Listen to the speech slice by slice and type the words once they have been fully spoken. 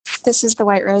This is the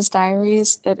White Rose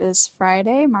Diaries. It is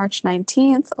Friday, March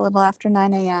 19th, a little after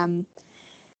 9 a.m.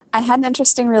 I had an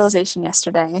interesting realization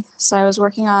yesterday. So I was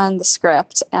working on the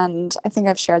script, and I think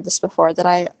I've shared this before, that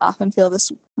I often feel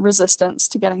this resistance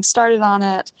to getting started on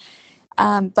it.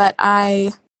 But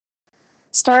I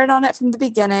started on it from the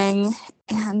beginning,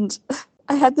 and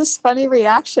I had this funny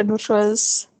reaction, which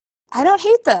was, I don't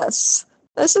hate this.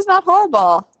 This is not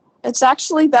horrible. It's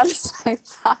actually better than I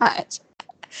thought.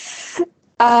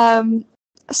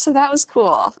 So that was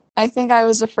cool. I think I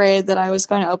was afraid that I was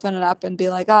going to open it up and be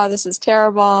like, oh, this is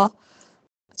terrible.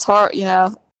 It's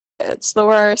it's the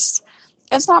worst.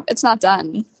 It's not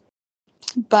done.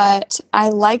 But I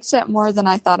liked it more than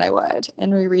I thought I would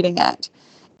in rereading it.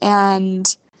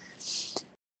 And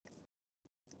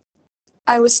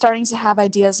I was starting to have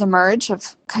ideas emerge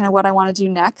of kind of what I want to do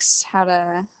next, how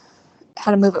to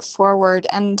move it forward.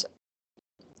 And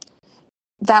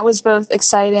that was both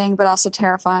exciting but also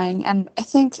terrifying. And I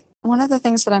think one of the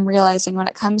things that I'm realizing when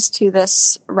it comes to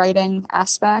this writing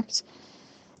aspect,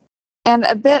 and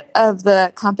a bit of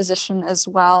the composition as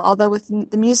well, although with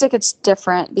the music it's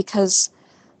different because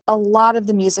a lot of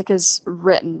the music is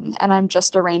written and I'm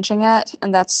just arranging it,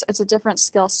 and it's a different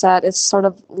skill set. It's sort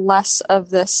of less of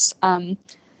this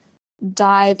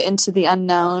dive into the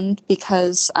unknown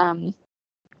because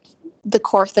the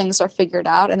core things are figured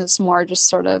out, and it's more just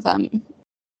sort of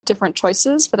different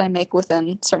choices that I make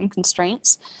within certain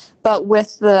constraints. But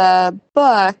with the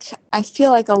book, I feel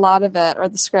like a lot of it, or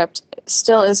the script,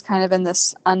 still is kind of in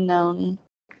this unknown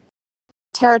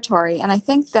territory. And I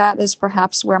think that is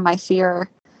perhaps where my fear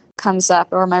comes up,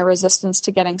 or my resistance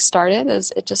to getting started,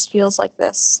 is it just feels like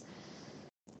this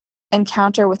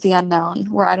encounter with the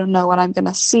unknown where I don't know what I'm going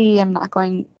to see. I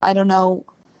don't know.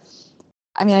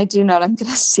 I mean, I do know what I'm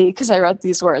going to see because I wrote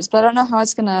these words, but I don't know how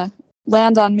it's going to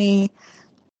land on me.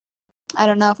 I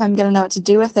don't know if I'm going to know what to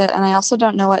do with it. And I also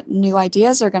don't know what new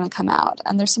ideas are going to come out.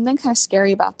 And there's something kind of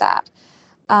scary about that.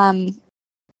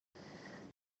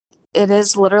 It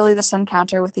is literally this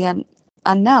encounter with the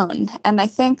unknown. And I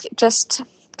think just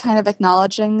kind of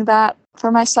acknowledging that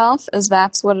for myself as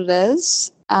that's what it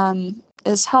is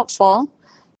helpful,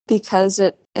 because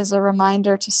it is a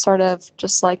reminder to sort of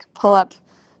just like pull up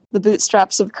the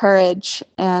bootstraps of courage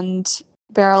and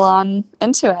barrel on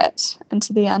into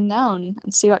the unknown,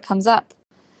 and see what comes up.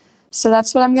 So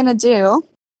that's what I'm going to do.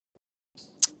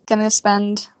 Going to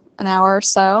spend an hour or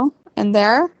so in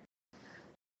there.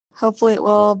 Hopefully it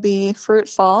will be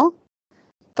fruitful.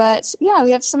 But yeah,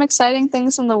 we have some exciting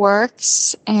things in the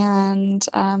works, and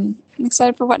I'm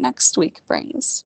excited for what next week brings.